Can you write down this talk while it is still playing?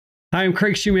Hi, I'm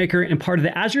Craig Shoemaker and part of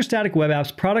the Azure Static Web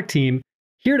Apps product team,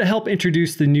 here to help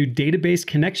introduce the new database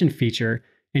connection feature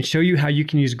and show you how you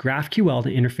can use GraphQL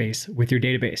to interface with your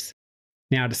database.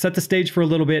 Now, to set the stage for a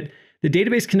little bit, the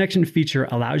database connection feature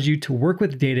allows you to work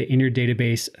with data in your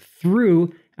database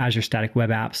through Azure Static Web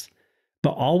Apps, but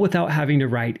all without having to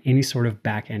write any sort of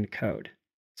backend code.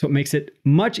 So it makes it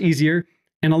much easier,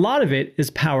 and a lot of it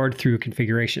is powered through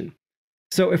configuration.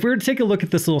 So if we were to take a look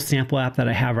at this little sample app that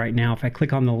I have right now, if I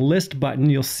click on the list button,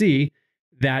 you'll see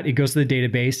that it goes to the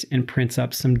database and prints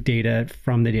up some data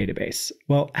from the database.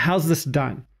 Well, how's this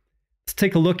done? Let's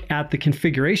take a look at the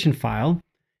configuration file.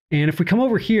 And if we come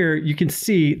over here, you can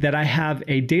see that I have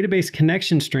a database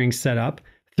connection string set up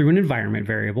through an environment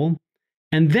variable.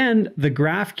 And then the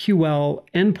GraphQL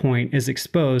endpoint is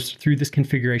exposed through this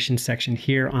configuration section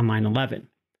here on line 11.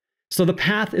 So the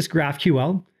path is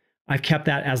GraphQL. I've kept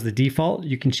that as the default.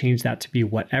 You can change that to be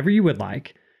whatever you would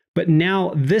like. But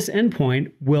now this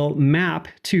endpoint will map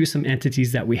to some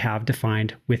entities that we have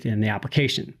defined within the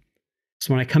application.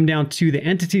 So when I come down to the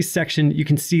entities section, you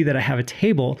can see that I have a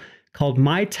table called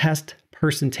my test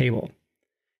person table.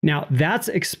 Now that's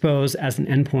exposed as an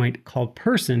endpoint called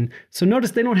person. So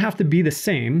notice they don't have to be the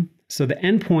same. So the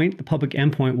endpoint, the public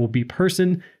endpoint will be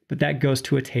person, but that goes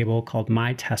to a table called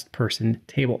my test person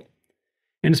table.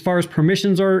 And as far as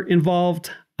permissions are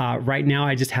involved, right now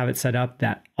I just have it set up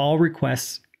that all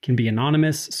requests can be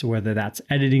anonymous. So whether that's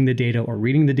editing the data or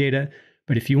reading the data,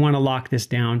 but if you want to lock this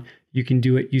down, you can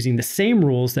do it using the same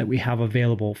rules that we have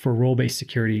available for role-based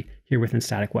security here within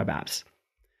Static Web Apps.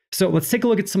 So let's take a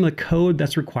look at some of the code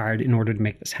that's required in order to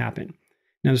make this happen.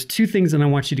 Now there's two things that I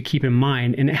want you to keep in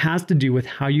mind, and it has to do with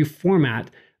how you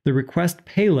format the request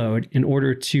payload in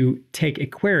order to take a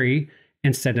query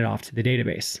and send it off to the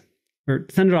database. Or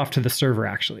send it off to the server,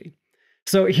 actually.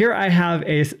 So here I have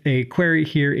a query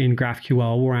here in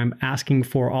GraphQL where I'm asking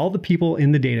for all the people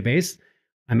in the database.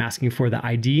 I'm asking for the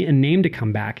ID and name to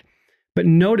come back. But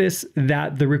notice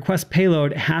that the request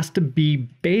payload has to be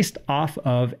based off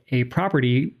of a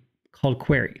property called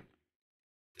query.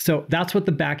 So that's what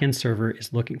the backend server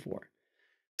is looking for.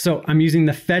 So I'm using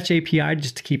the fetch API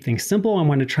just to keep things simple. I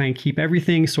want to try and keep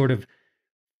everything sort of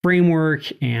framework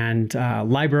and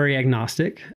library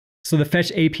agnostic. So the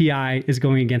fetch API is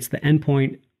going against the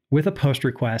endpoint with a post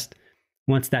request.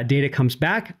 Once that data comes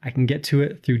back, I can get to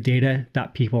it through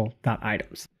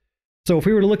data.people.items. So if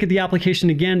we were to look at the application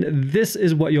again, this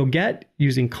is what you'll get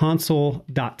using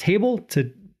console.table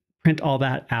to print all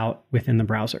that out within the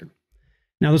browser.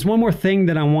 Now there's one more thing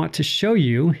that I want to show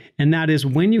you, and that is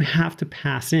when you have to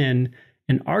pass in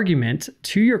an argument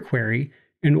to your query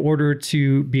in order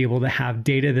to be able to have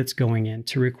data that's going in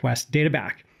to request data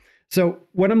back. So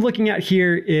what I'm looking at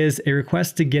here is a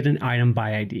request to get an item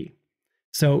by ID.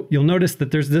 So you'll notice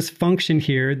that there's this function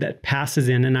here that passes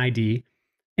in an ID.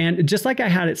 And just like I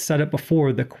had it set up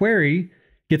before, the query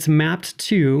gets mapped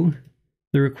to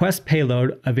the request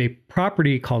payload of a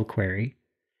property called query.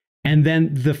 And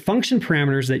then the function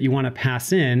parameters that you want to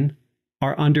pass in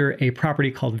are under a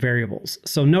property called variables.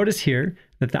 So notice here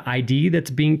that the ID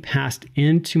that's being passed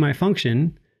into my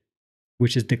function,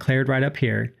 which is declared right up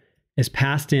here, is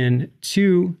passed in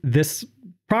to this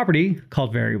property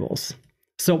called variables.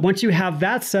 So once you have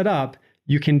that set up,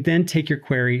 you can then take your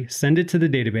query, send it to the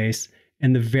database,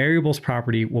 and the variables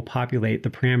property will populate the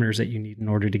parameters that you need in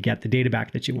order to get the data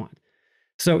back that you want.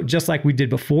 So just like we did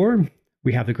before,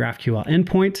 we have the GraphQL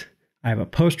endpoint. I have a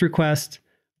post request.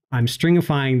 I'm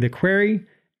stringifying the query,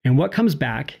 and what comes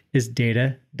back is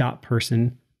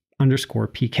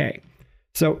data.person_pk.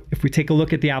 So if we take a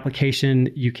look at the application,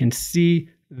 you can see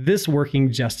this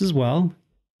working just as well.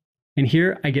 And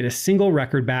here I get a single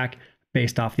record back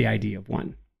based off the ID of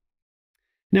 1.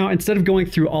 Now, instead of going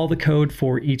through all the code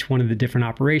for each one of the different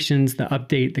operations, the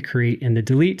update, the create, and the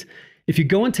delete, if you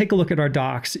go and take a look at our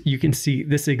docs, you can see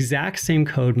this exact same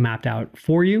code mapped out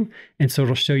for you. And so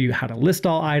it'll show you how to list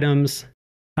all items,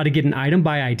 how to get an item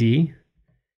by ID,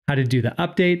 how to do the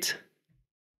update,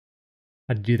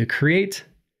 how to do the create,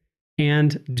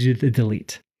 and do the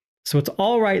delete. So it's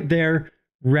all right there,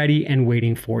 ready and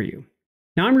waiting for you.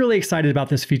 Now I'm really excited about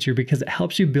this feature because it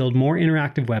helps you build more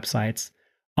interactive websites,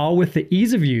 all with the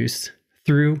ease of use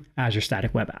through Azure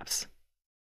Static Web Apps.